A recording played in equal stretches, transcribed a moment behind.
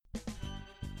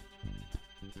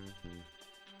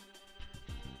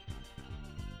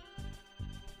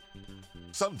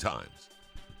Sometimes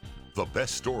the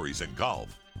best stories in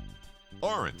golf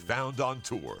aren't found on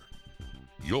tour.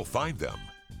 You'll find them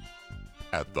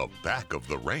at the back of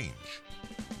the range.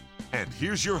 And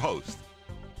here's your host,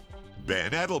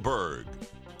 Ben Adelberg.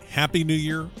 Happy New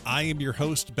Year. I am your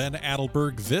host, Ben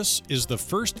Adelberg. This is the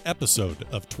first episode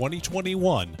of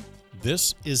 2021.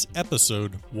 This is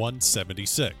episode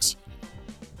 176.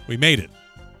 We made it.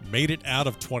 Made it out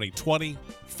of 2020.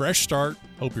 Fresh start.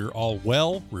 Hope you're all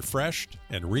well, refreshed,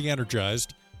 and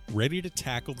re-energized, ready to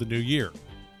tackle the new year.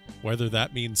 Whether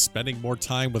that means spending more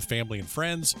time with family and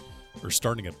friends, or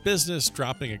starting a business,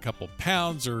 dropping a couple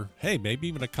pounds, or hey, maybe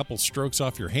even a couple strokes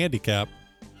off your handicap,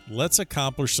 let's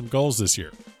accomplish some goals this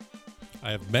year.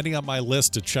 I have many on my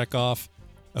list to check off.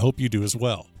 I hope you do as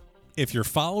well. If you're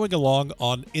following along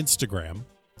on Instagram,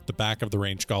 the Back of the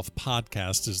Range Golf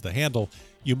Podcast is the handle,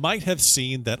 you might have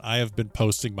seen that I have been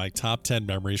posting my top 10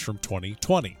 memories from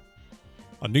 2020.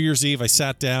 On New Year's Eve, I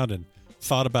sat down and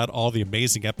thought about all the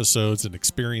amazing episodes and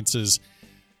experiences.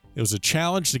 It was a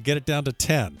challenge to get it down to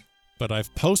 10, but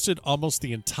I've posted almost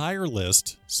the entire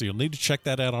list, so you'll need to check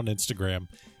that out on Instagram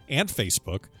and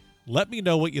Facebook. Let me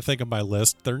know what you think of my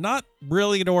list. They're not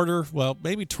really in order. Well,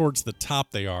 maybe towards the top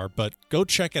they are, but go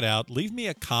check it out. Leave me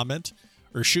a comment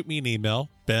or shoot me an email,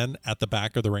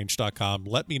 ben@thebackoftherange.com.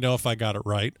 Let me know if I got it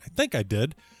right. I think I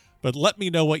did, but let me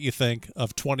know what you think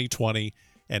of 2020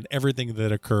 and everything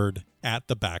that occurred at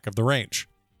the back of the range.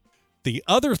 The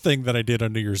other thing that I did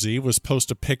on New Year's Eve was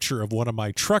post a picture of one of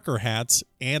my trucker hats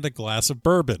and a glass of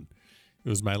bourbon. It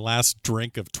was my last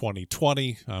drink of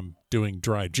 2020. I'm doing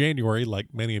dry January,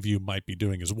 like many of you might be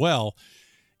doing as well.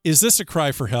 Is this a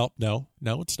cry for help? No,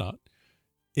 it's not.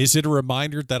 Is it a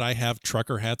reminder that I have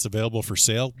trucker hats available for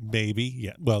sale? Maybe.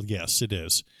 Yeah. Well, yes, it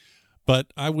is.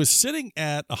 But I was sitting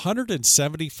at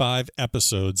 175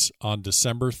 episodes on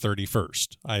December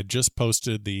 31st. I had just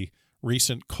posted the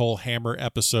recent Cole Hammer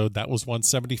episode. That was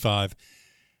 175.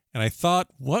 And I thought,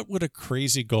 what would a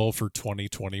crazy goal for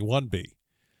 2021 be?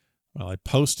 Well, I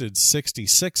posted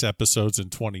 66 episodes in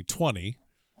 2020.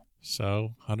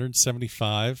 So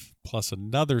 175 plus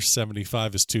another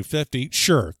 75 is 250.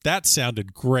 Sure, that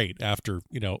sounded great after,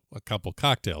 a couple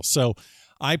cocktails. So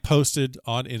I posted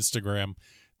on Instagram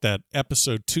that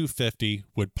episode 250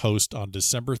 would post on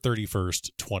December 31st,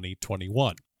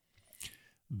 2021.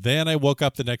 Then I woke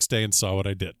up the next day and saw what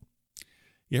I did.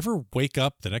 You ever wake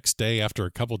up the next day after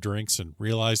a couple drinks and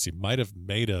realize you might have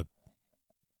made a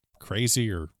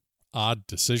crazy or odd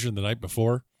decision the night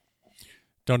before?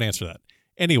 Don't answer that.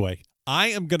 Anyway, I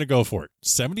am going to go for it.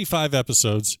 75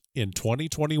 episodes in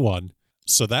 2021.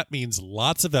 So that means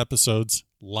lots of episodes,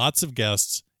 lots of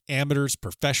guests, amateurs,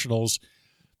 professionals,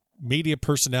 media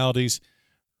personalities.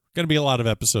 Going to be a lot of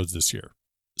episodes this year.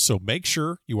 So make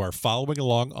sure you are following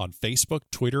along on Facebook,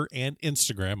 Twitter, and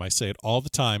Instagram. I say it all the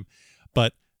time,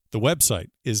 but the website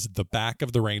is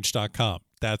thebackoftherange.com.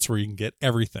 That's where you can get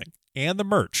everything. And the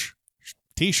merch,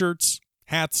 t-shirts,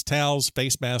 hats, towels,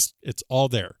 face masks, it's all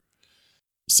there.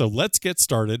 So let's get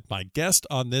started. My guest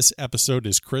on this episode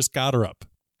is Chris Gotterup.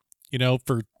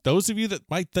 For those of you that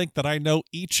might think that I know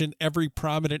each and every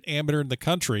prominent amateur in the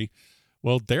country,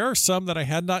 well, there are some that I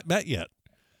had not met yet.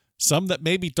 Some that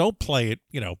maybe don't play at,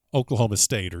 Oklahoma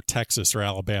State or Texas or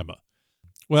Alabama.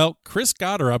 Well, Chris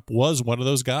Gotterup was one of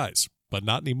those guys, but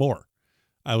not anymore.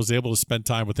 I was able to spend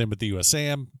time with him at the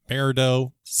USAM,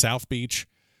 Maridoe, South Beach.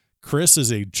 Chris is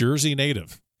a Jersey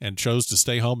native and chose to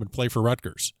stay home and play for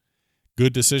Rutgers.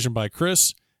 Good decision by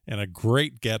Chris and a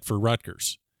great get for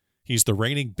Rutgers. He's the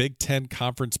reigning Big Ten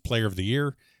Conference Player of the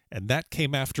Year, and that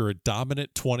came after a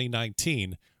dominant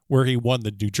 2019 where he won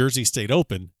the New Jersey State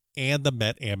Open and the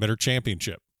Met Amateur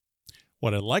Championship.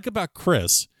 What I like about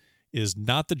Chris is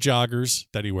not the joggers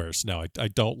that he wears. No, I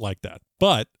don't like that.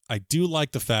 But I do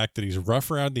like the fact that he's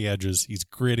rough around the edges. He's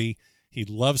gritty. He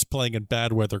loves playing in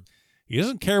bad weather. He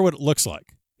doesn't care what it looks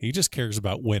like. He just cares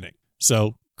about winning.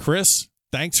 So, Chris,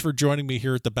 thanks for joining me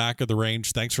here at the Back of the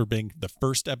Range. Thanks for being the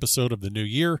first episode of the new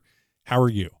year. How are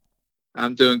you?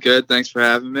 I'm doing good. Thanks for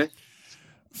having me.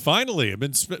 Finally,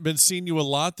 I've been seeing you a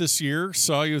lot this year.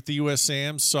 Saw you at the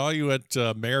USAM, saw you at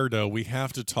Maridoe. We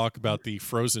have to talk about the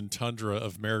frozen tundra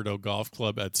of Maridoe Golf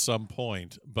Club at some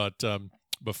point. But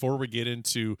before we get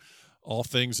into all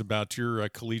things about your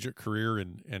collegiate career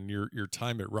and your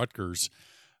time at Rutgers,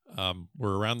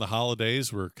 we're around the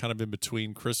holidays. We're kind of in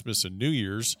between Christmas and New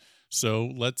Year's. So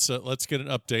let's get an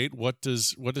update. What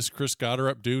does Chris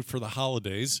Gotterup do for the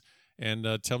holidays?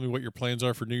 And tell me what your plans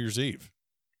are for New Year's Eve.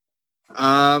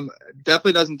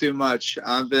 Definitely doesn't do much.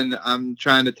 I'm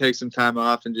trying to take some time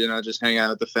off and, just hang out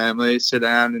with the family, sit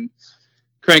down and,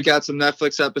 crank out some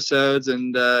Netflix episodes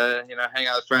and hang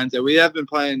out with friends. And we have been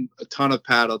playing a ton of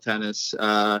paddle tennis.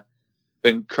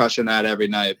 Been crushing that every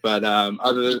night. But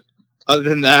other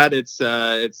than that, it's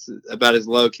about as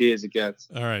low key as it gets.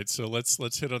 All right, so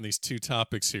let's hit on these two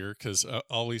topics here, because I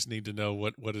always need to know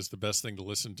what is the best thing to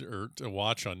listen to or to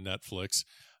watch on Netflix.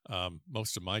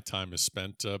 Most of my time is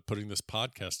spent putting this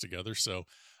podcast together. So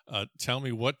tell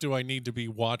me, what do I need to be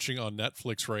watching on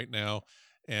Netflix right now?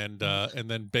 And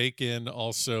then bake in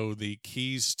also the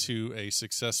keys to a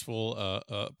successful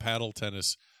paddle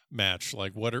tennis match.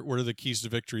 Like, what are the keys to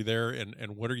victory there,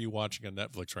 and what are you watching on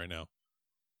Netflix right now?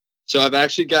 So I've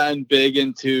actually gotten big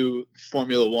into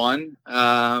Formula One,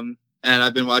 and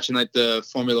I've been watching like the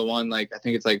Formula One, like I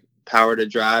think it's like Power to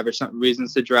Drive or something,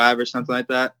 Reasons to Drive or something like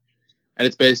that. And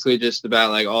it's basically just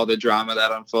about like all the drama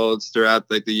that unfolds throughout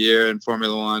like the year in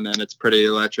Formula One, and it's pretty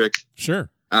electric. Sure.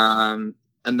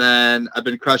 And then I've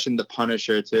been crushing The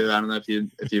Punisher too. I don't know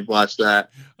if you've watched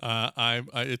that.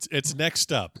 It's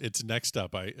next up. It's next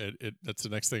up. That's the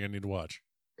next thing I need to watch.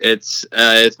 It's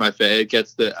my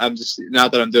favorite. I'm just,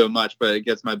 not that I'm doing much, but it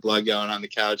gets my blood going on the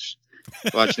couch,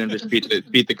 watching him just beat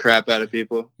the crap out of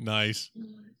people. Nice.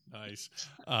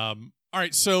 All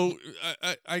right, so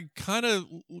I kind of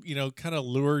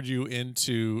lured you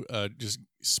into just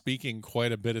speaking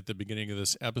quite a bit at the beginning of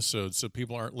this episode, so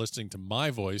people aren't listening to my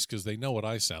voice because they know what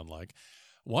I sound like.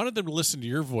 Wanted them to listen to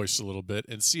your voice a little bit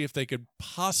and see if they could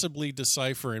possibly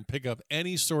decipher and pick up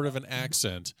any sort of an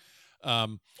accent.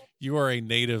 You are a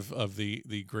native of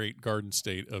the great Garden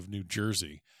State of New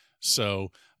Jersey,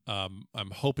 so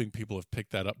I'm hoping people have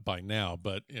picked that up by now.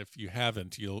 But if you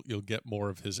haven't, you'll get more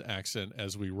of his accent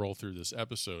as we roll through this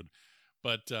episode.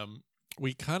 But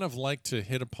we kind of like to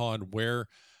hit upon where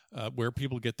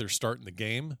people get their start in the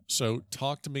game. So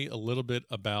talk to me a little bit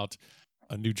about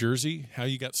New Jersey, how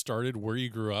you got started, where you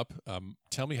grew up.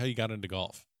 Tell me how you got into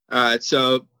golf. All right,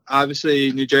 so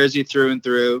obviously New Jersey through and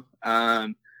through.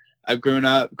 I've grown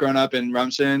up in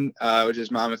Rumson, which is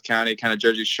Monmouth County, kind of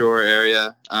Jersey Shore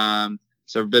area.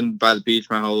 So I've been by the beach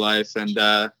my whole life, and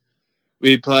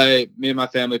me and my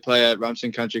family play at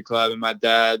Rumson Country Club, and my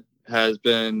dad's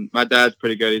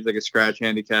pretty good. He's like a scratch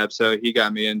handicap, so he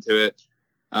got me into it.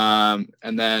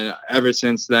 And then ever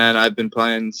since then, I've been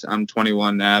playing. I'm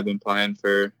 21 now. I've been playing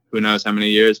for who knows how many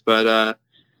years, but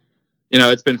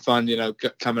it's been fun,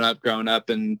 coming up, growing up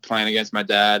and playing against my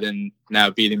dad and now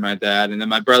beating my dad. And then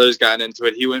my brother's gotten into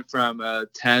it. He went from a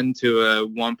 10 to a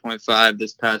 1.5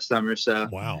 this past summer. So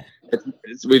wow,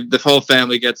 the whole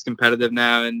family gets competitive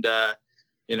now. And,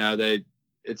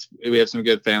 we have some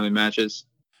good family matches.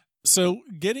 So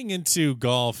getting into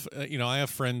golf, I have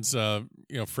friends,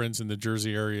 friends in the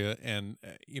Jersey area, and,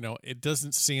 it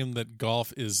doesn't seem that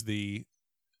golf is the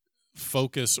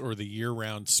focus or the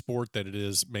year-round sport that it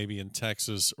is maybe in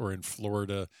Texas or in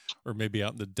Florida or maybe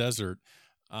out in the desert.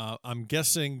 I'm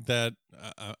guessing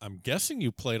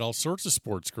you played all sorts of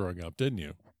sports growing up, didn't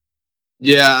you?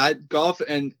 Yeah, golf,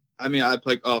 and I mean, I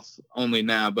play golf only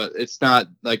now, but it's not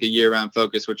like a year-round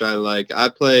focus, which I like. I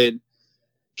played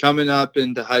coming up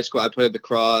into high school. I played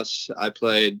lacrosse. I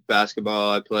played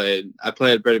basketball. I played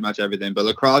pretty much everything, but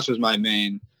lacrosse was my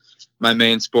main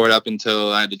sport up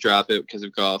until I had to drop it because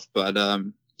of golf. But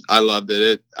I loved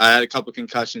it. I had a couple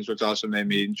concussions, which also made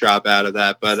me drop out of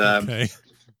that. But okay.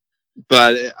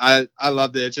 But I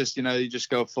loved it. It's just, you just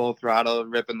go full throttle,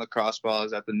 ripping lacrosse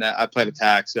balls at the net. I played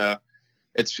attack, so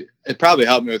it probably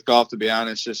helped me with golf, to be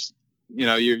honest. Just,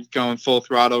 you're going full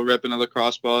throttle, ripping a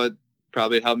lacrosse ball. It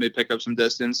probably helped me pick up some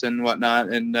distance and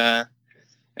whatnot in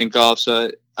golf.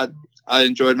 So I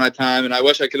enjoyed my time, and I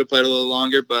wish I could have played a little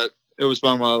longer, but it was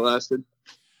fun while it lasted.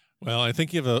 Well, I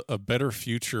think you have a better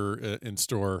future in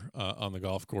store on the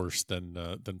golf course than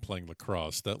playing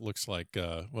lacrosse. That looks like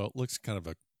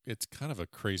it's kind of a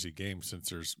crazy game since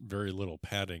there's very little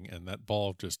padding, and that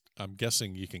ball I'm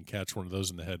guessing you can catch one of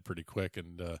those in the head pretty quick.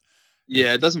 And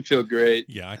yeah, it doesn't feel great.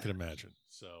 Yeah, I can imagine.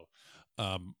 So,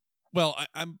 I'm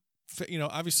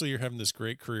obviously you're having this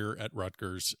great career at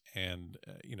Rutgers, and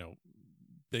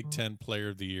Big Ten Player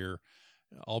of the Year,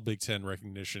 all Big Ten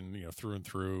recognition, through and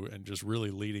through, and just really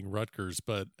leading Rutgers.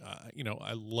 But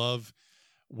I love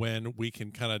when we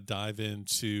can kind of dive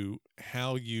into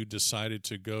how you decided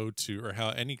to go to, or how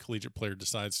any collegiate player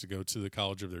decides to go to the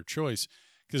college of their choice,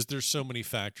 because there's so many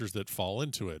factors that fall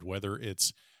into it, whether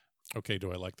it's, okay,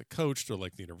 do I like the coach? Do I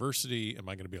like the university? Am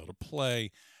I going to be able to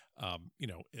play?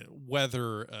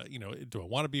 Whether, do I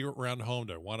want to be around home?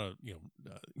 Do I want to,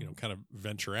 kind of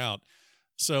venture out?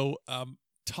 So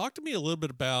talk to me a little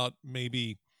bit about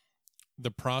maybe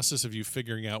the process of you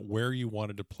figuring out where you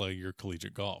wanted to play your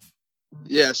collegiate golf.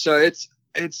 Yeah, so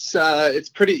It's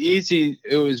pretty easy.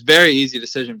 It was very easy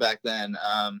decision back then.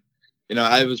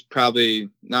 I was probably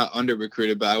not under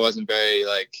recruited, but I wasn't very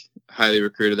like highly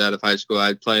recruited out of high school.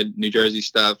 I played New Jersey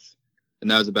stuff,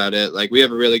 and that was about it. Like, we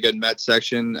have a really good Mets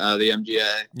section, the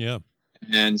MGA. Yeah.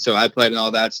 And so I played in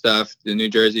all that stuff, the New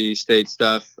Jersey State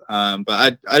stuff.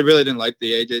 But I really didn't like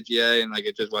the AJGA, and like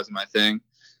it just wasn't my thing.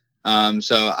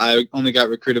 So I only got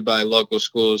recruited by local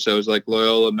schools. So it was like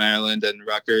Loyola, Maryland, and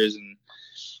Rutgers. And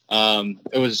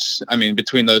it was,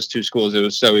 between those two schools, it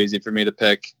was so easy for me to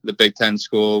pick the Big Ten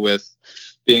school with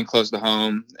being close to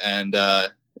home. And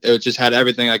it just had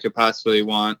everything I could possibly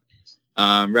want,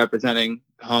 representing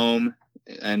home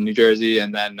and New Jersey,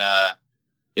 and then,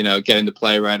 getting to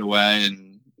play right away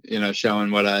and,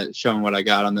 showing what I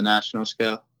got on the national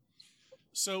scale.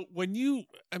 So when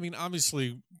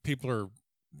obviously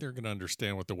they're going to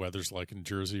understand what the weather's like in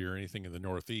Jersey or anything in the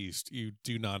Northeast. You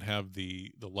do not have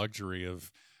the luxury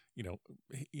of,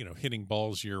 hitting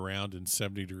balls year round in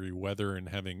 70-degree weather and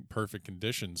having perfect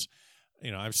conditions.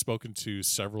 I've spoken to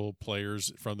several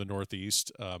players from the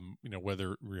Northeast,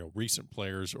 whether recent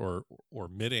players or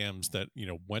mid-ams that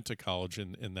went to college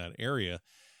in that area,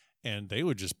 and they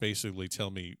would just basically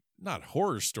tell me, not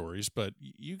horror stories, but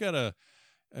you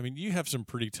have some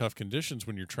pretty tough conditions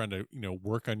when you're trying to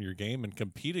work on your game and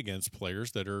compete against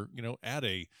players that are at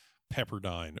a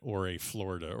Pepperdine or a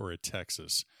Florida or a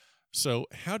Texas. So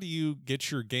how do you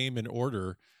get your game in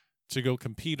order to go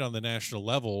compete on the national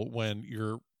level when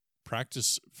your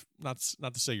practice, not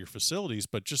to say your facilities,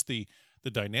 but just the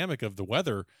dynamic of the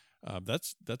weather,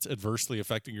 that's adversely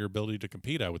affecting your ability to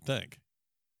compete, I would think.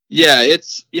 Yeah,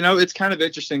 it's kind of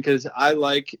interesting because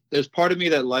there's part of me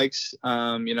that likes,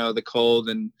 the cold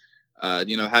and,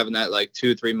 having that like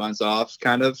 2-3 months off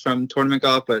kind of from tournament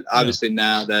golf. But obviously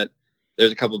now that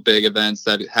there's a couple big events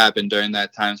that happen during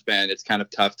that time span, it's kind of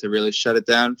tough to really shut it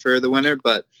down for the winter.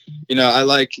 But, I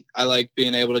like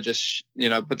being able to just,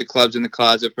 put the clubs in the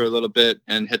closet for a little bit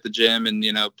and hit the gym and,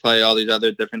 play all these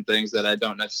other different things that I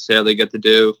don't necessarily get to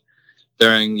do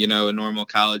during, a normal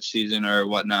college season or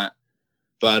whatnot.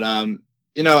 But, I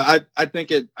think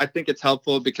it's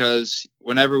helpful because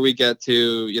whenever we get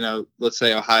to, let's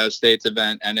say Ohio State's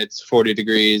event and it's 40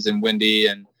 degrees and windy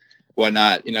and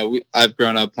whatnot, I've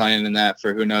grown up playing in that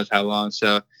for who knows how long.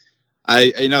 So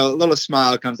a little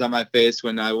smile comes on my face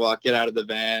when I get out of the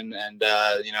van and,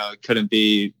 it couldn't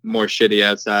be more shitty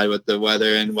outside with the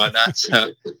weather and whatnot.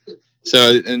 So,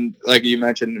 and like you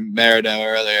mentioned Merida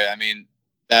earlier,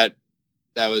 that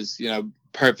was,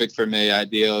 perfect for me,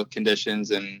 ideal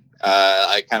conditions. And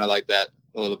I kind of like that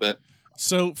a little bit.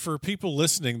 So for people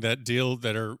listening that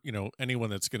are, anyone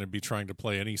that's going to be trying to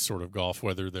play any sort of golf,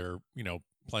 whether they're,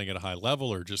 playing at a high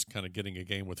level or just kind of getting a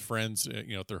game with friends,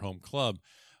 at their home club,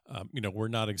 we're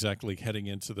not exactly heading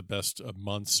into the best of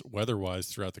months weather-wise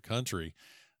throughout the country.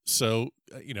 So,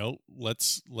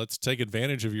 let's take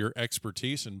advantage of your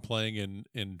expertise in playing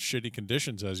in shitty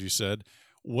conditions, as you said.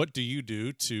 What do you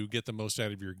do to get the most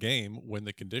out of your game when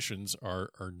the conditions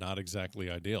are not exactly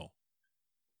ideal?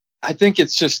 I think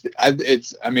it's just,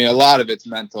 a lot of it's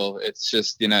mental. It's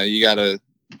just, you got to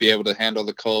be able to handle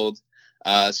the cold.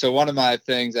 So one of my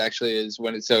things actually is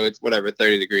it's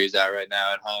 30 degrees out right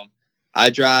now at home.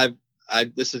 I drive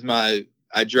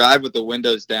with the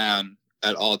windows down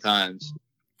at all times.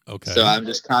 Okay. So I'm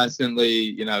just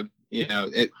constantly,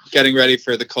 getting ready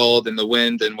for the cold and the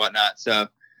wind and whatnot. So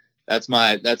that's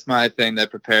my thing that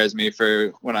prepares me for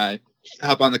when I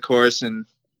hop on the course and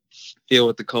deal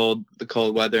with the cold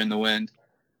weather and the wind.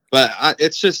 But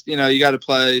it's just, you got to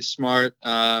play smart.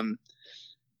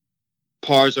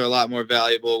 Pars are a lot more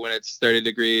valuable when it's 30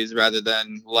 degrees rather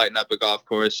than lighting up a golf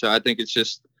course. So I think it's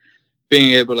just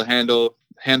being able to handle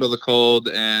the cold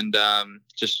and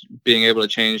just being able to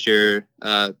change your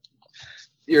the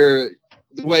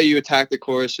way you attack the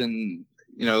course and,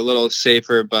 a little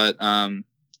safer, but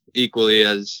equally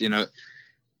as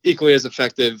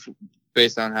effective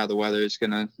based on how the weather is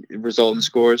going to result in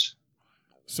scores.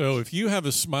 So if you have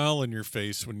a smile on your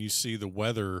face when you see the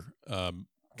weather kind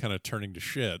of turning to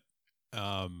shit,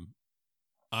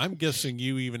 I'm guessing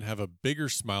you even have a bigger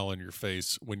smile on your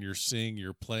face when you're seeing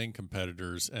your playing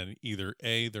competitors and either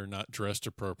A, they're not dressed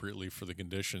appropriately for the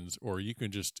conditions, or you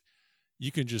can just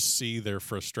see their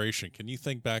frustration. Can you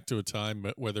think back to a time,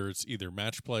 whether it's either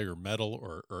match play or medal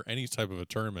or any type of a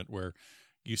tournament, where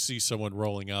you see someone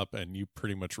rolling up and you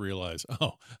pretty much realize,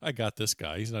 oh, I got this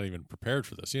guy. He's not even prepared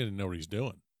for this. He didn't know what he's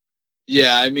doing.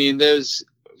 Yeah, even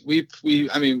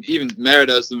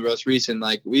Merida's the most recent.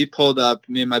 Like, we pulled up,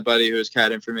 me and my buddy who was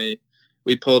caddying for me,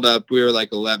 we were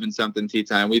like 11 something tee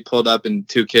time. We pulled up and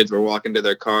two kids were walking to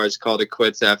their cars, called it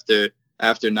quits after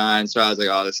after 9. So I was like,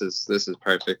 oh, this is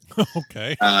perfect.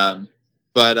 Okay.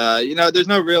 But there's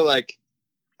no real like.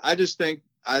 I just like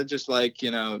I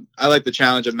like the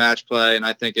challenge of match play, and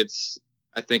I think it's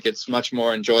much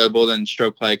more enjoyable than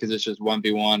stroke play because it's just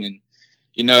 1v1 and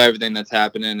everything that's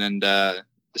happening, and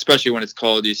especially when it's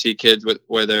cold, you see kids with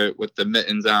the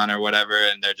mittens on or whatever,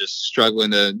 and they're just struggling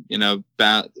to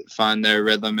find their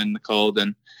rhythm in the cold,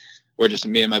 and we're just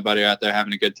me and my buddy are out there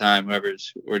having a good time.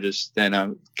 We're just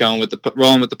rolling with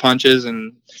the punches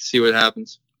and see what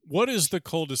happens. What is the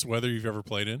coldest weather you've ever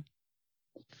played in?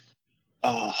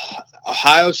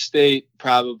 Ohio State,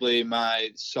 probably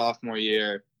my sophomore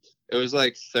year. It was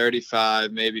like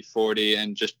 35, maybe 40,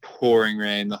 and just pouring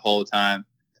rain the whole time.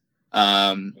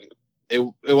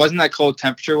 It wasn't that cold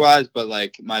temperature wise, but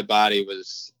like my body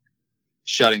was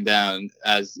shutting down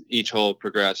as each hole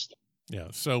progressed. Yeah.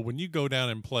 So when you go down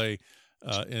and play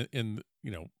in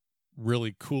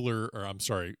really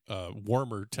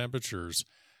warmer temperatures,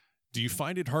 do you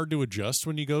find it hard to adjust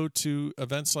when you go to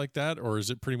events like that, or is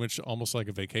it pretty much almost like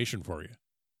a vacation for you?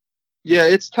 Yeah,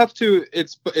 it's tough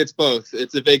it's both.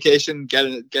 It's a vacation,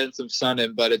 getting some sun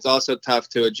in, but it's also tough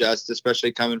to adjust,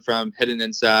 especially coming from hitting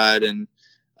inside and,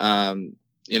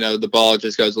 the ball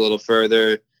just goes a little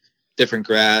further, different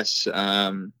grass.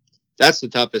 That's the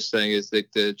toughest thing is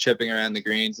the chipping around the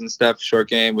greens and stuff, short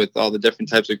game with all the different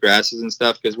types of grasses and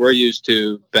stuff, because we're used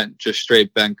to just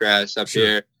straight bent grass up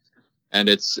here. And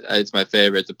it's my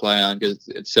favorite to play on because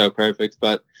it's so perfect.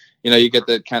 But, you get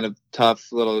the kind of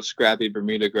tough little scrappy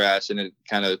Bermuda grass, and it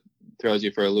kind of throws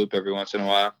you for a loop every once in a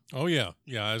while. Oh, yeah.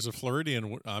 Yeah, as a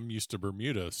Floridian, I'm used to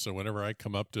Bermuda. So whenever I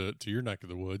come up to your neck of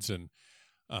the woods and,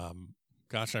 I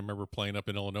remember playing up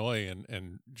in Illinois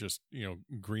and just,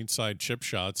 greenside chip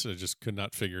shots, I just could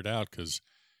not figure it out because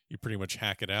you pretty much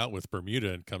hack it out with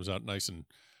Bermuda and it comes out nice and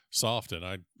soft.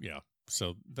 And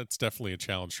so that's definitely a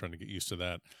challenge trying to get used to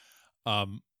that.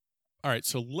 All right,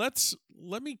 so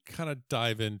let me kind of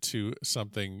dive into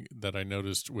something that I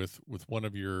noticed with one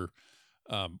of your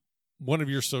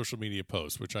social media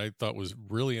posts, which I thought was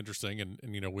really interesting. And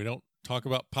we don't talk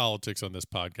about politics on this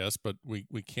podcast, but we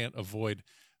can't avoid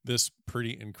this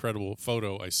pretty incredible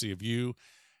photo I see of you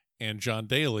and John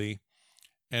Daly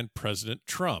and President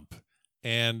Trump.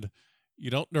 And you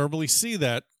don't normally see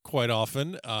that quite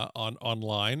often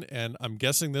online, and I'm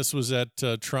guessing this was at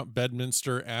Trump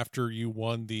Bedminster after you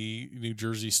won the New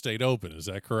Jersey State Open. Is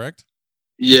that correct?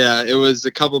 Yeah, it was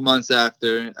a couple months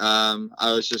after.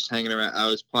 I was just hanging around. I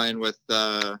was playing with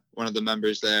one of the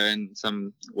members there in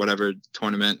some whatever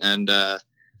tournament,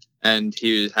 and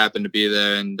he happened to be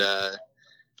there, and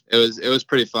it was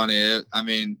pretty funny. It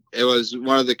was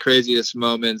one of the craziest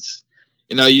moments.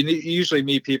 You usually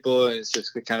meet people and it's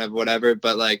just kind of whatever,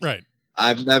 but like, right.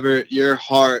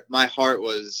 My heart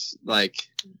was like,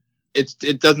 it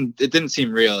didn't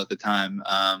seem real at the time.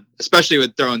 Especially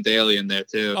with throwing Daly in there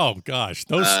too. Oh gosh.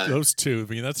 Those two,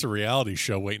 that's a reality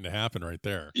show waiting to happen right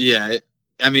there. Yeah.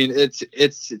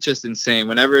 It's just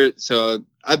insane. So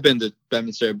I've been to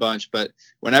Bedminster a bunch, but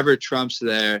whenever Trump's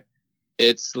there,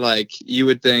 it's like, you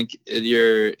would think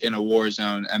you're in a war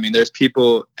zone. There's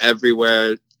people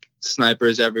everywhere,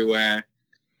 snipers everywhere,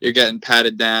 you're getting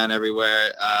patted down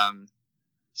everywhere.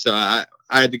 So I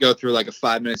had to go through like a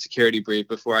 5-minute security brief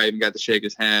before I even got to shake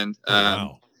his hand.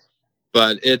 Wow.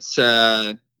 But it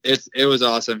was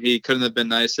awesome. He couldn't have been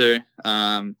nicer.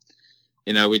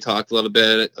 We talked a little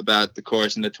bit about the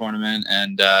course and the tournament,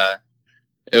 and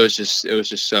it was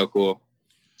just so cool.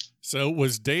 So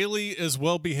was Daly as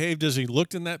well behaved as he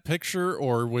looked in that picture,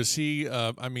 or was he?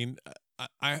 I'm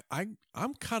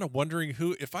kind of wondering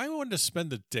if I wanted to spend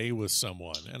the day with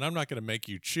someone, and I'm not going to make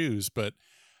you choose, but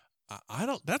I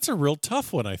don't. That's a real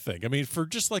tough one, I think. For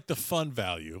just like the fun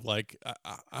value, like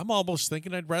I'm almost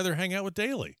thinking I'd rather hang out with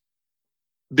Daly.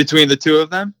 Between the two of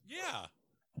them, yeah,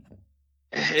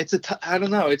 I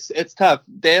don't know. It's tough.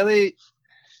 Daly,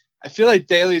 I feel like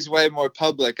Daly's way more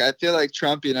public. I feel like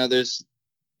Trump,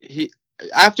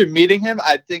 after meeting him,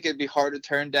 I think it'd be hard to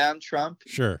turn down Trump.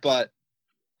 Sure. But,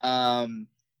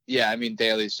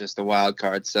 Daly's just a wild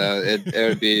card. So it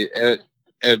would be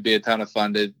a ton of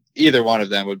fun either one of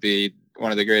them would be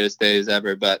one of the greatest days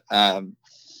ever. But,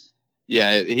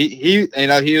 he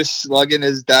was slugging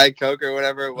his Diet Coke or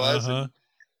whatever it was. Uh-huh. And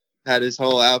had his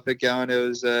whole outfit going. It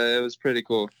was pretty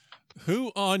cool.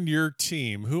 Who on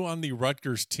the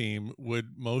Rutgers team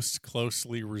would most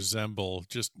closely resemble,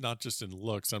 not just in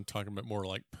looks, I'm talking about more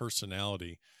like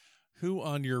personality. Who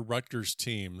on your Rutgers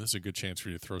team, this is a good chance for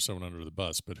you to throw someone under the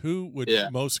bus, but who would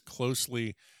most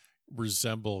closely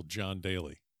resemble John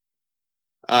Daly?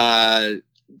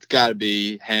 It's got to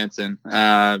be Hansen,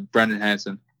 Brendan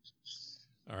Hansen.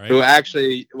 All right. who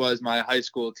actually was my high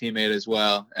school teammate as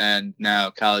well, and now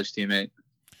college teammate.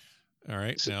 All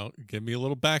right. Now, give me a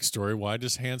little backstory. Why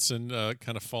does Hansen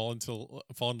kind of fall into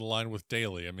line with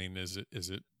Daly? I mean, is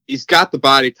it? He's got the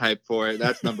body type for it.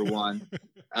 That's number one.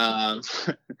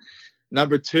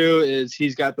 Number two is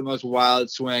he's got the most wild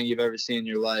swing you've ever seen in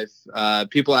your life.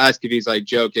 People ask if he's like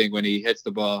joking when he hits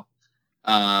the ball,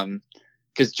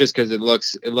 because it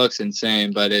looks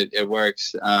insane, but it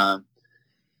works.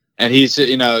 And he's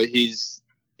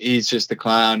just a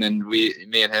clown, and me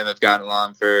and him have gotten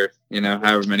along for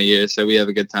however many years, so we have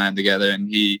a good time together. And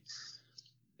he's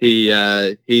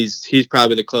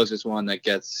probably the closest one that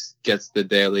gets the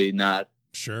Daly nod.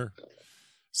 Sure.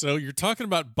 So you're talking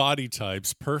about body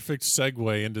types. Perfect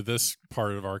segue into this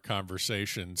part of our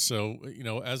conversation. So,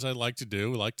 as I like to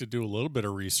do a little bit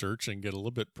of research and get a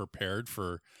little bit prepared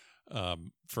for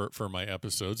my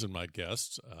episodes and my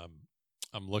guests.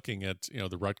 I'm looking at,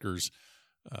 the Rutgers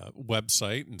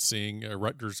website and seeing a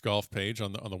Rutgers golf page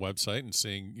on the website and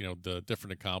seeing, the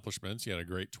different accomplishments. You had a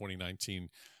great 2019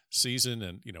 season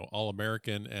and,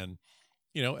 All-American, and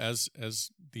as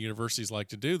the universities like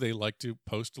to do, they like to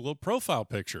post a little profile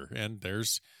picture, and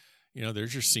there's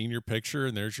your senior picture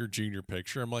and there's your junior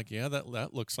picture. I'm like, yeah,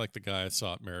 that looks like the guy I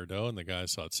saw at Merideau and the guy I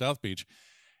saw at South Beach.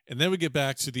 And then we get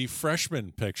back to the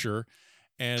freshman picture,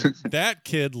 and that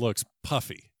kid looks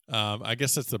puffy. I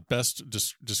guess that's the best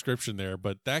description there,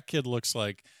 but that kid looks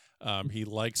like he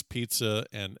likes pizza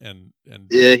and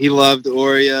yeah, he loved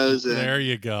Oreos. And there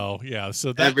you go. Yeah,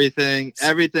 so everything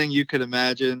you could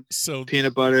imagine. So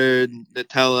peanut butter,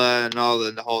 Nutella,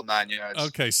 and the whole 9 yards.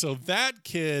 Okay, so that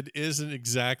kid isn't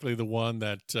exactly the one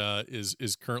that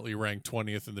is currently ranked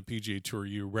 20th in the PGA Tour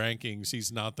U rankings.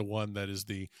 He's not the one that is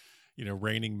the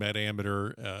reigning Med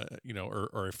Amateur,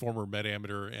 or a former Med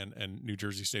Amateur and New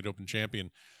Jersey State Open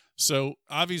champion. So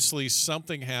obviously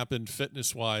something happened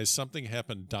fitness-wise, something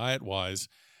happened diet-wise,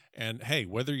 and hey,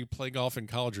 whether you play golf in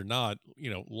college or not,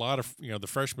 a lot of, the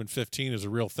freshman 15 is a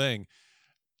real thing.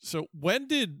 So when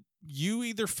did you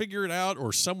either figure it out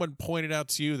or someone pointed out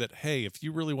to you that, hey, if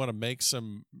you really want to make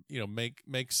some,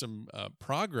 make some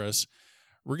progress,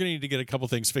 we're going to need to get a couple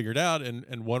things figured out,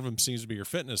 and one of them seems to be your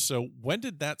fitness. So when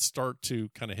did that start to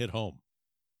kind of hit home?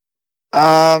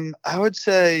 I would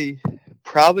say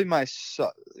probably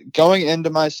going into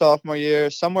my sophomore year,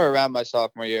 somewhere around my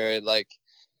sophomore year,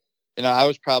 I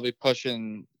was probably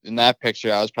pushing, in that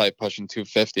picture, I was probably pushing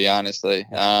 250, honestly.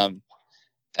 And,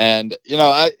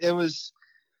 I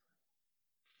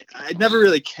never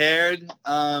really cared.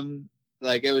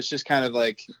 It was just kind of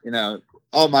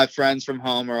all my friends from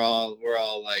home were all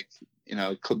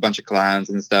a bunch of clowns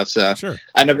and stuff. So sure.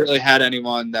 I never really had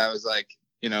anyone that was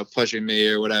pushing me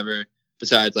or whatever,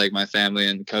 besides my family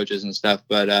and coaches and stuff.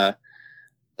 But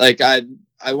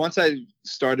I once I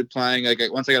started playing,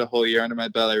 once I got a whole year under my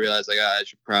belt, I realized I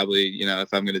should probably,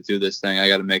 if I'm going to do this thing, I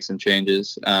got to make some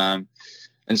changes. And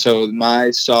so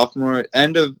my sophomore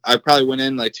I probably went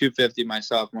in 250 my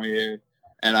sophomore year.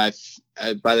 And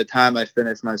by the time I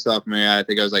finished my sophomore year, I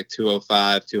think I was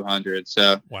 205, 200.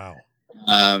 So, wow.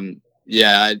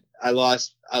 Yeah, I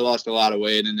lost a lot of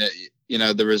weight, and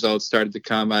the results started to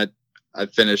come. I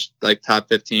finished top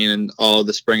 15 in all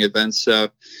the spring events. So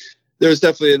there was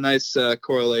definitely a nice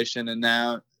correlation. And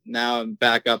now I'm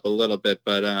back up a little bit,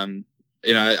 but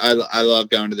I love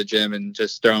going to the gym and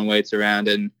just throwing weights around,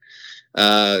 and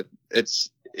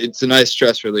it's a nice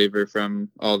stress reliever from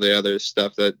all the other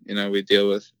stuff that, we deal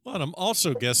with. Well, and I'm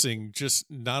also guessing just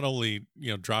not only,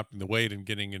 dropping the weight and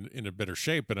getting in a better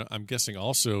shape, but I'm guessing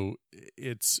also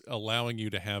it's allowing you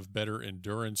to have better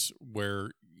endurance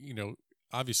where,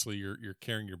 obviously you're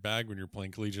carrying your bag when you're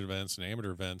playing collegiate events and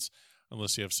amateur events,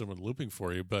 unless you have someone looping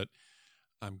for you. But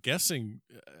I'm guessing,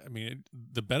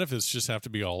 the benefits just have to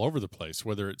be all over the place,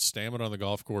 whether it's stamina on the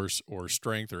golf course or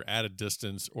strength or added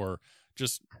distance or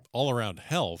just all around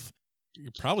health.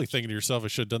 You're probably thinking to yourself, I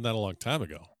should have done that a long time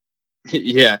ago.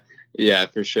 Yeah,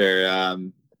 for sure.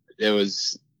 It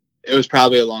was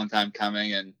probably a long time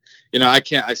coming, and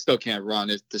I still can't run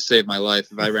to save my life.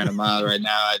 If I ran a mile right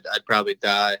now, I'd probably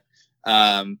die.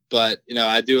 But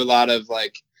I do a lot of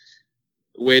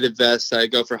weighted vests. I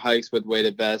go for hikes with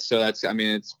weighted vests, so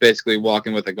it's basically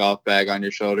walking with a golf bag on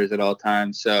your shoulders at all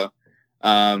times. So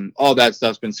all that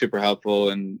stuff's been super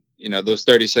helpful. And those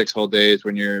 36 hole days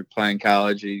when you're playing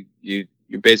college, you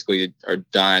basically are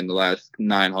dying the last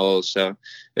 9 holes. So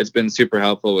it's been super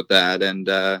helpful with that. And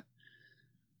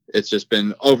it's just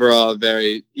been overall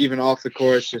very, even off the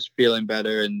course, just feeling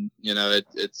better. And,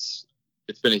 it's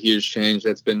it's been a huge change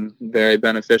that's been very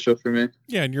beneficial for me.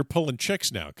 Yeah, and you're pulling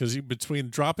chicks now because between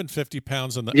dropping 50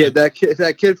 pounds on the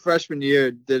that kid freshman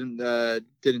year didn't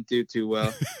do too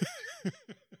well.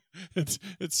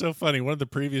 It's so funny. One of the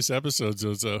previous episodes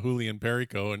was Julian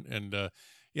Perico, and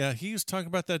yeah, he was talking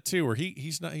about that too, where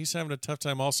he's having a tough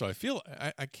time. Also,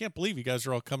 I can't believe you guys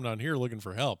are all coming on here looking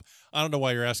for help. I don't know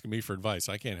why you're asking me for advice.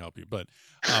 I can't help you, but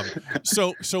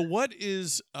so what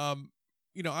is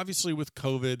obviously with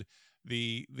COVID,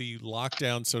 the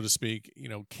lockdown, so to speak,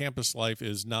 campus life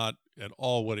is not at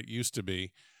all what it used to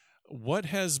be. What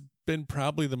has been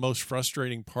probably the most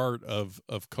frustrating part of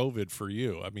COVID for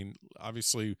you? I mean,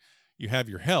 obviously you have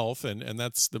your health and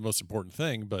that's the most important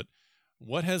thing, but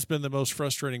what has been the most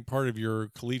frustrating part of your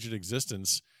collegiate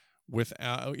existence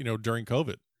without, during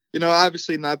COVID?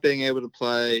 Obviously not being able to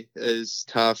play is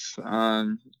tough.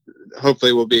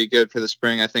 Hopefully we'll be good for the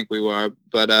spring. I think we will,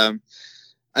 but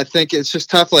I think it's just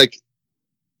tough. Like,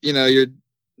 you're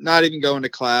not even going to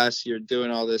class, you're doing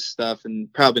all this stuff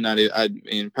and probably not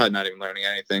even learning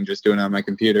anything, just doing it on my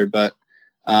computer. But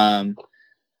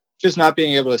just not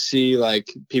being able to see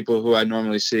like people who I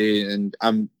normally see. And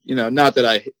I'm, not that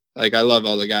I love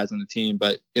all the guys on the team,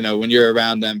 but when you're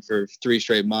around them for 3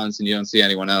 straight months and you don't see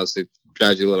anyone else, it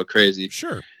drives you a little crazy.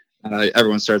 Sure.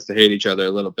 Everyone starts to hate each other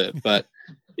a little bit, but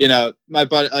my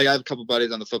buddy, I have a couple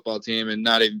buddies on the football team and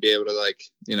not even be able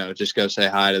to just go say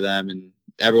hi to them, and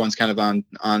everyone's kind of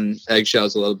on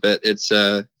eggshells a little bit. It's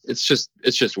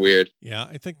just weird. Yeah,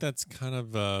 I think that's kind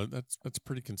of that's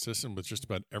pretty consistent with just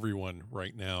about everyone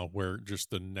right now, where just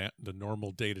the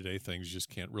normal day-to-day things you just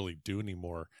can't really do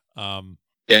anymore.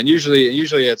 Yeah, and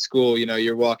usually at school,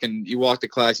 you walk to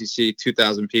class, you see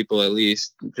 2,000 people at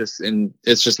least, and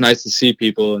it's just nice to see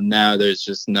people, and now there's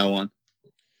just no one.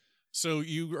 So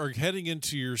you are heading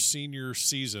into your senior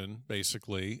season,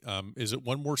 basically. Is it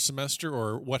one more semester,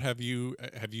 or what have you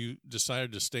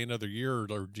decided to stay another year,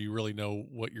 or do you really know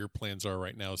what your plans are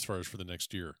right now as far as for the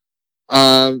next year?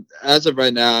 As of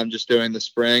right now, I'm just doing the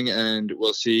spring, and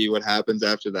we'll see what happens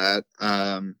after that.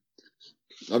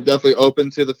 I'm definitely open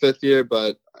to the 5th year,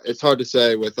 but it's hard to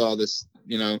say with all this,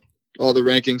 all the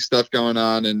ranking stuff going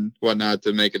on and whatnot,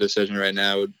 to make a decision right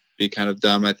now would be kind of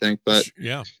dumb, I think. But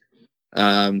yeah. So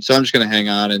I'm just going to hang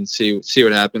on and see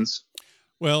what happens.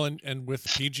 Well, and with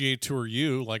PGA Tour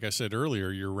U, like I said earlier,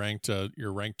 you're ranked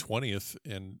 20th,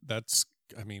 and that's,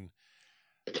 I mean,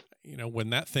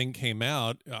 when that thing came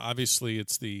out, obviously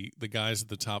it's the guys at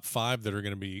the top 5 that are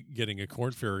going to be getting a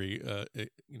Korn Ferry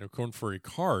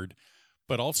card,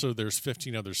 but also there's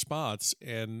 15 other spots,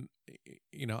 and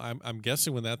I'm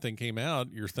guessing when that thing came out,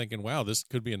 you're thinking, wow, this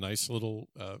could be a nice little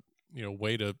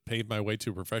way to pave my way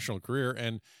to a professional career.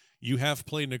 And you have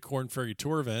played in a Korn Ferry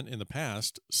Tour event in the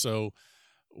past. So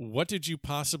what did you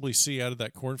possibly see out of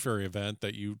that Korn Ferry event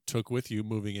that you took with you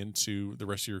moving into the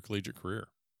rest of your collegiate career?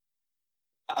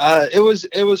 It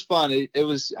was fun. It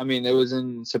was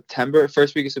in September,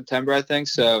 first week of September, I think.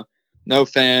 So no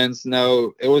fans,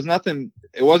 it was nothing.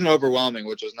 It wasn't overwhelming,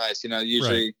 which was nice.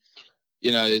 Usually,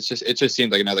 right. It just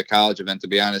seemed like another college event, to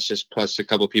be honest, just plus a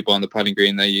couple people on the putting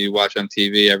green that you watch on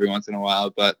TV every once in a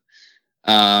while. But,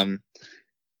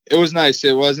 it was nice.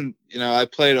 It wasn't, I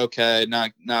played okay,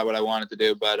 not what I wanted to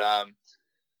do, but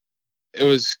it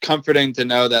was comforting to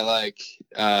know that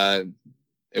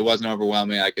it wasn't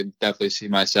overwhelming. I could definitely see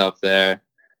myself there,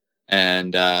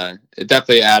 and it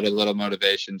definitely added a little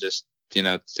motivation just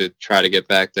to try to get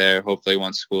back there. Hopefully,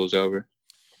 once school's over.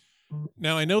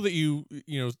 Now I know that you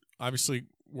obviously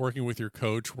working with your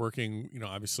coach,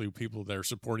 obviously people that are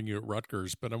supporting you at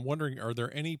Rutgers, but I'm wondering, are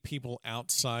there any people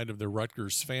outside of the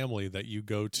Rutgers family that you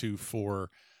go to for,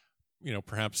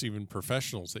 perhaps even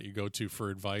professionals that you go to for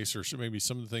advice, or maybe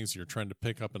some of the things you're trying to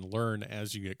pick up and learn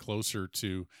as you get closer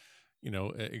to,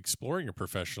 exploring a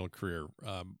professional career?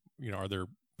 Are there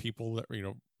people that,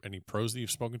 any pros that you've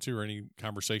spoken to, or any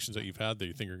conversations that you've had that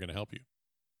you think are going to help you?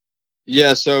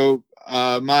 Yeah. So,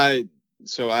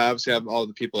 So I obviously have all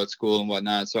the people at school and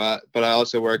whatnot. But I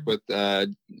also work with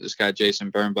this guy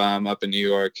Jason Birnbaum up in New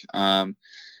York,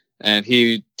 and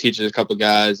he teaches a couple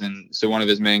guys. And so one of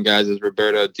his main guys is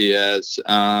Roberto Diaz.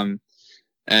 And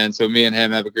so me and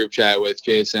him have a group chat with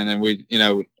Jason, and we,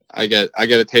 I get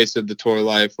a taste of the tour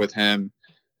life with him,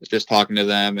 just talking to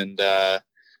them, and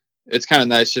it's kind of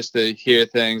nice just to hear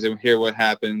things and hear what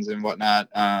happens and whatnot.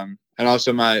 And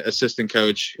also my assistant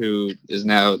coach, who is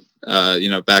now,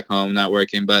 back home, not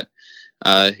working, but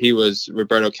he was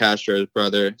Roberto Castro's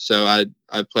brother. So I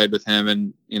played with him,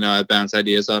 and, I bounce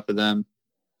ideas off of them.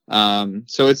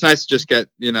 So it's nice to just get,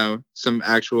 some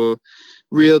actual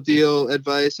real deal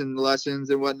advice and lessons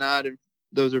and whatnot, and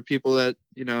those are people that,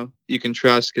 you know, you can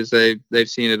trust because they've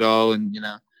seen it all, and, you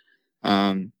know,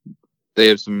 they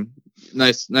have some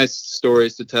nice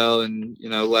stories to tell and, you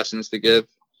know, lessons to give.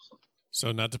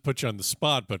 So not to put you on the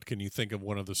spot, but can you think of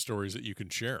one of the stories that you can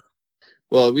share?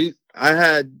 Well, we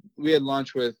had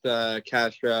lunch with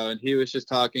Castro, and he was just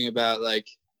talking about, like,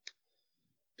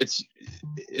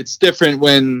 it's different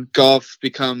when golf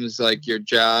becomes like your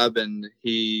job, and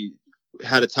he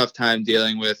had a tough time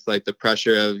dealing with, like, the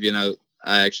pressure of, you know,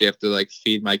 I actually have to, like,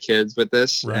 feed my kids with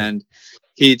this. Right. And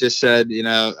he just said, you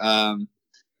know,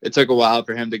 it took a while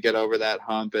for him to get over that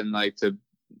hump and, like, to,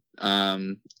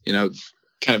 you know,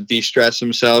 kind of de-stress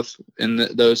himself in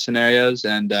those scenarios.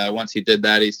 And once he did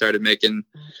that, he started making,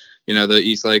 you know, the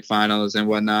East Lake finals and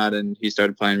whatnot, and he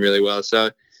started playing really well. So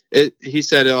he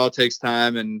said it all takes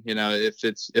time, and, you know, if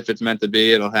it's meant to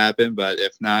be, it'll happen. But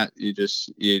if not, you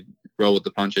roll with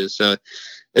the punches. So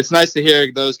it's nice to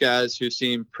hear those guys who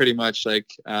seem pretty much like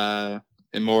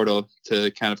immortal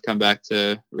to kind of come back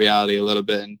to reality a little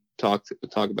bit and talk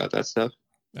about that stuff.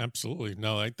 Absolutely.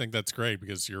 No, I think that's great,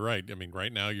 because you're right. I mean,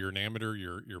 right now you're an amateur,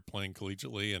 you're playing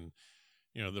collegiately, and,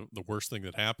 you know, the worst thing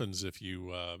that happens if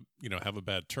you, you know, have a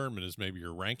bad tournament is maybe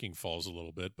your ranking falls a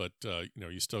little bit, but, you know,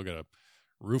 you still got a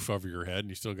roof over your head and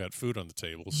you still got food on the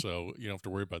table. So you don't have to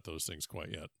worry about those things quite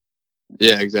yet.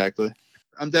 Yeah, exactly.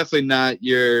 I'm definitely not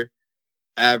your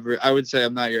average. I would say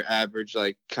I'm not your average,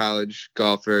 like, college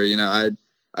golfer. You know,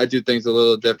 I do things a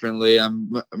little differently.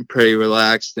 I'm pretty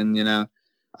relaxed, and, you know,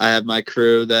 I have my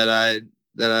crew that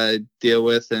I deal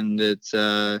with, and it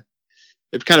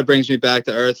kind of brings me back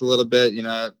to earth a little bit. You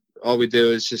know, all we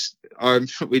do is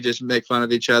we just make fun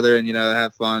of each other and, you know,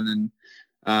 have fun.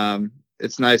 And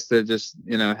it's nice to just,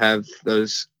 you know, have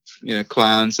those, you know,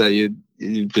 clowns that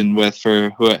you've been with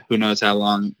for who knows how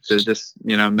long to just,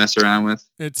 you know, mess around with.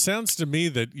 It sounds to me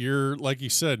that you're, like you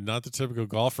said, not the typical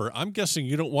golfer. I'm guessing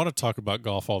you don't want to talk about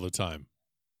golf all the time.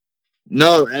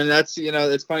 No, and that's, you know,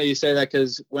 it's funny you say that,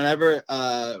 because whenever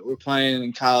we're playing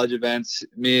in college events,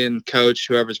 me and coach,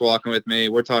 whoever's walking with me,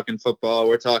 we're talking football,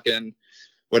 we're talking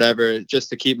whatever, just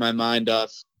to keep my mind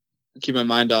off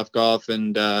golf.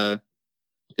 And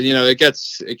you know, it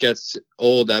gets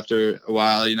old after a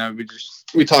while. You know,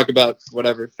 we talk about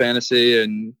whatever fantasy,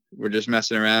 and we're just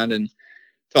messing around and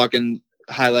talking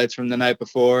highlights from the night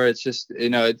before. It's just, you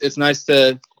know, it's nice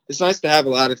to have a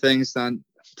lot of things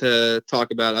to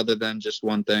talk about other than just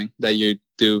one thing that you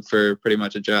do for pretty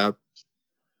much a job.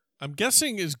 I'm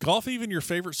guessing, is golf even your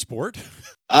favorite sport?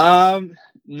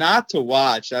 Not to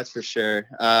watch, that's for sure.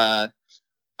 I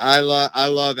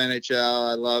love NHL.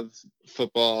 I love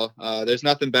football. There's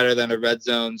nothing better than a red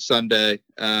zone Sunday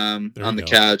on the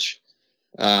couch.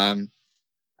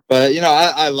 But, you know,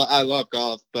 I love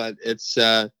golf, but it's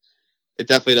it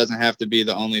definitely doesn't have to be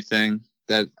the only thing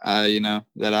that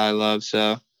I love.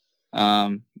 So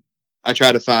I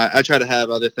try to have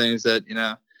other things that, you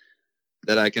know,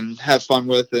 that I can have fun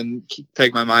with and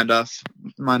take my mind off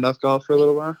golf for a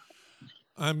little while.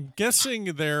 I'm guessing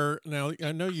now,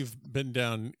 I know you've been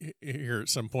down here at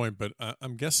some point, but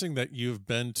I'm guessing that you've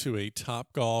been to a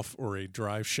Top Golf or a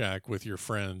Drive Shack with your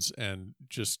friends, and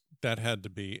just that had to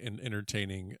be an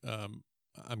entertaining.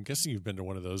 I'm guessing you've been to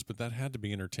one of those, but that had to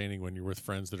be entertaining when you're with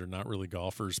friends that are not really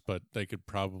golfers, but they could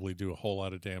probably do a whole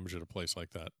lot of damage at a place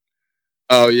like that.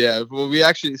 Oh yeah. Well, we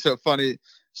actually, so funny.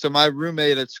 So my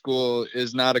roommate at school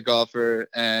is not a golfer,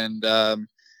 and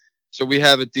so we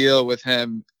have a deal with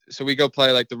him. So we go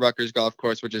play, like, the Rutgers golf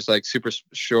course, which is, like, super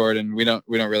short, and we don't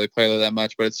really play there that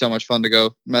much, but it's so much fun to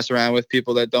go mess around with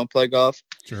people that don't play golf.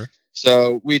 Sure.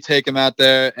 So we take him out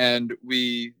there and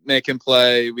we make him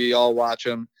play. We all watch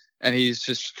him, and he's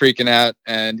just freaking out,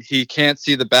 and he can't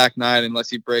see the back nine unless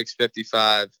he breaks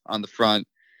 55 on the front.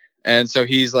 And so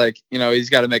he's like, you know, he's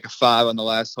got to make a 5 on the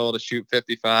last hole to shoot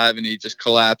 55, and he just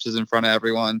collapses in front of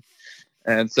everyone.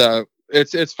 And so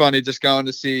it's funny just going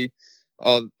to see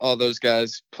all those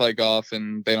guys play golf,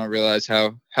 and they don't realize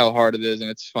how hard it is, and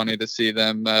it's funny to see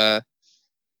them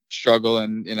struggle,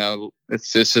 and, you know,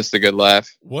 it's just a good laugh.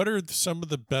 What are some of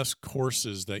the best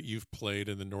courses that you've played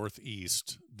in the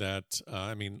Northeast? That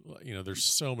I mean, you know, there's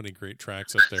so many great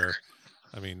tracks up there.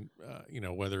 I mean, you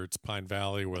know, whether it's Pine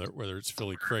Valley, whether it's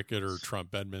Philly Cricket or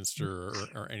Trump Bedminster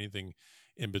or anything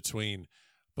in between.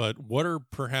 But what are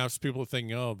perhaps people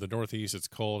thinking, oh, the Northeast, it's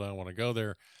cold, I don't want to go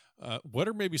there. What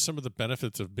are maybe some of the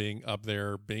benefits of being up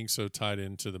there, being so tied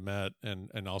into the Met,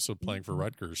 and also playing for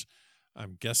Rutgers?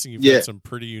 I'm guessing you've had some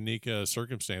pretty unique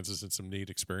circumstances and some neat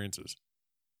experiences.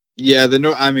 Yeah,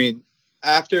 I mean,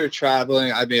 after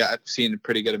traveling, I mean, I've seen a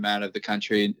pretty good amount of the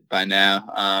country by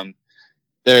now.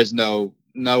 There's no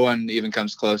no one even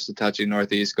comes close to touching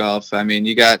Northeast golf. I mean,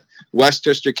 you got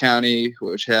Westchester County,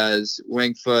 which has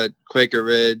Wingfoot, Quaker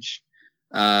Ridge,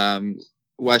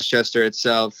 Westchester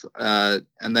itself,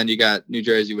 and then you got New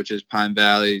Jersey, which is Pine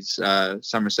Valleys,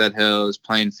 Somerset Hills,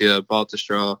 Plainfield,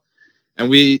 Baltusrol. And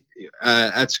we,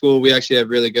 at school, we actually have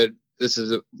really good, this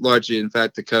is largely, in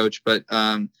fact, the coach, but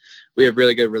we have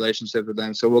really good relationships with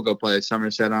them. So we'll go play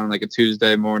Somerset on like a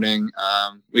Tuesday morning.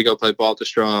 We go play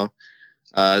Baltusrol.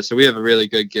 So we have a really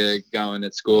good gig going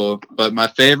at school. But my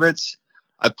favorites,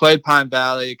 I played Pine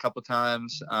Valley a couple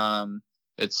times.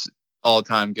 It's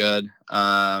all-time good.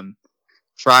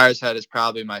 Friars Head is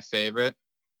probably my favorite.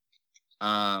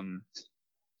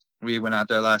 We went out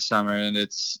there last summer, and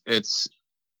it's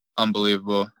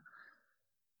unbelievable.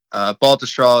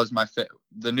 Baltusrol is my favorite.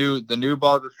 The new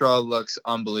Baltusrol looks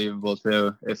unbelievable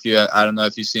too. I don't know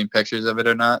if you've seen pictures of it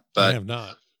or not, but I have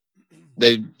not.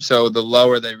 So the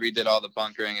lower they redid all the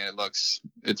bunkering, and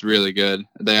it's really good.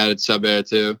 They added sub air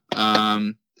too.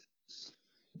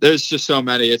 There's just so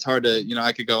many. It's hard to,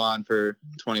 I could go on for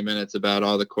 20 minutes about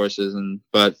all the courses,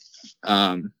 but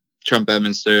Trump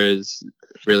Bedminster is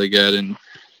really good, and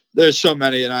there's so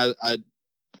many. And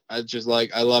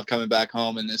I love coming back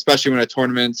home, and especially when a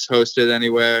tournament's hosted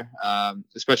anywhere,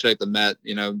 especially like the Met,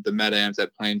 the Met Am's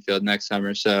at Plainfield next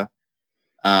summer. So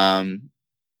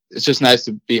it's just nice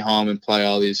to be home and play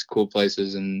all these cool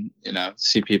places and,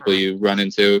 see people you run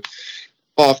into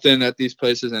often at these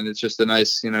places. And it's just a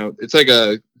nice, it's like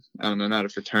I don't know, not a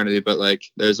fraternity, but like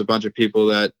there's a bunch of people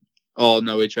that all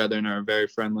know each other and are very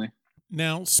friendly.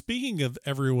 Now, speaking of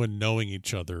everyone knowing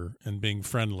each other and being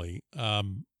friendly,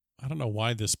 I don't know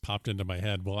why this popped into my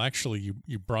head. Well, actually,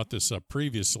 you brought this up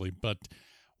previously, but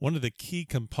one of the key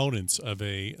components of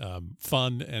a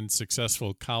fun and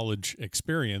successful college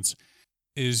experience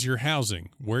is your housing,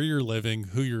 where you're living,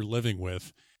 who you're living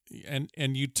with.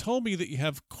 And you told me that you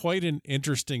have quite an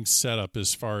interesting setup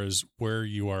as far as where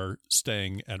you are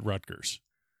staying at Rutgers.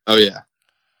 Oh yeah,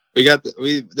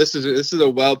 this is a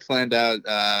well planned out.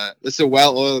 This is a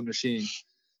well oiled machine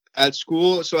at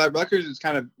school. So at Rutgers, it's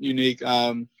kind of unique.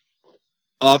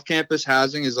 Off campus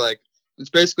housing is it's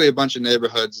basically a bunch of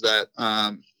neighborhoods that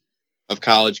of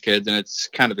college kids, and it's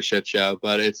kind of a shit show,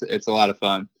 but it's a lot of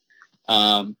fun.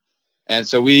 And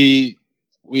so we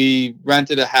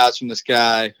rented a house from this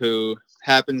guy who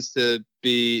happens to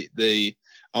be the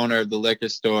owner of the liquor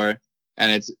store,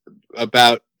 and it's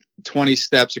about 20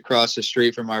 steps across the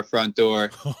street from our front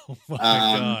door. Oh my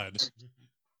God.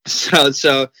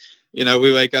 So,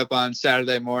 we wake up on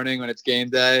Saturday morning when it's game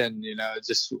day and,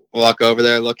 just walk over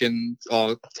there looking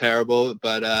all terrible,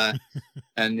 but,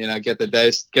 and, get the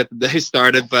day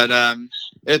started. But,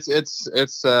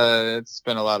 it's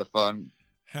been a lot of fun.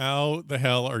 How the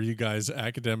hell are you guys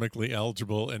academically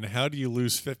eligible, and how do you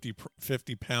lose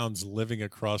 50 pounds living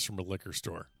across from a liquor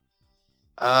store?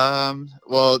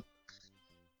 Well,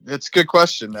 it's a good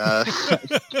question. I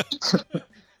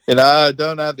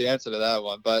don't have the answer to that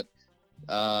one, but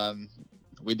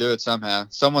we do it somehow.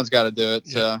 Someone's got to do it.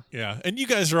 Yeah. And you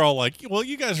guys are all like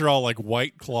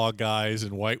White Claw guys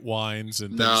and white wines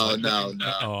and things no.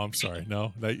 Oh, I'm sorry.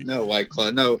 No, no White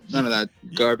Claw. No, none of that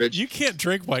garbage. You can't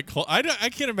drink White Claw. I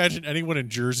can't imagine anyone in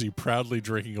Jersey proudly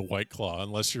drinking a White Claw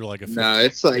unless you're like a. No,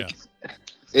 it's like,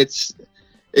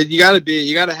 you got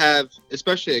to have,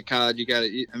 especially at college.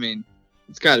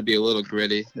 It's got to be a little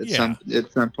gritty at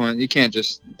some point. You can't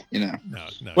just, No.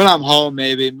 When I'm home,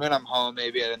 maybe at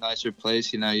a nicer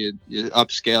place, you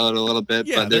upscale it a little bit.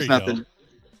 Yeah, but there's nothing.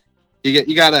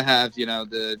 You got to have,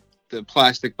 the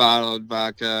plastic bottled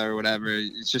vodka or whatever.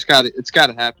 It's got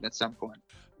to happen at some point.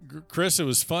 Chris, it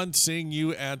was fun seeing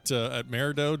you at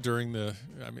Merido during the.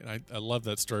 I love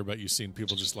that story about you seeing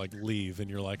people just leave,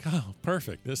 and you're like, oh,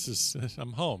 perfect.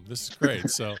 I'm home. This is great.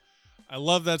 So. I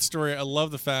love that story. I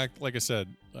love the fact, like I said,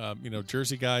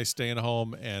 Jersey guy staying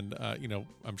home, and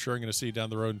I'm sure I'm going to see you down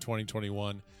the road in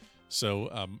 2021.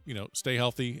 So, stay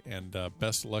healthy, and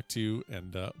best of luck to you,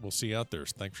 and we'll see you out there.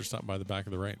 So thanks for stopping by the back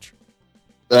of the range.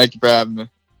 Thank you for having me.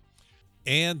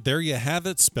 And there you have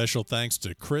it. Special thanks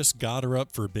to Chris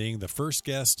Gotterup for being the first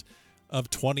guest of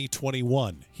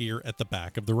 2021 here at the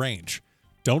back of the range.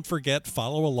 Don't forget,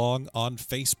 follow along on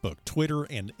Facebook, Twitter,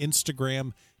 and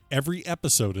Instagram. Every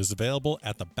episode is available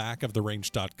at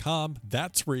thebackoftherange.com.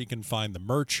 That's where you can find the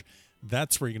merch.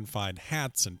 That's where you can find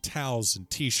hats and towels and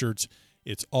T-shirts.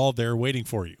 It's all there waiting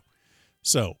for you.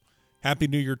 So, Happy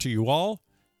New Year to you all.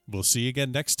 We'll see you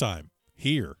again next time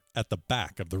here at the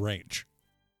back of the range.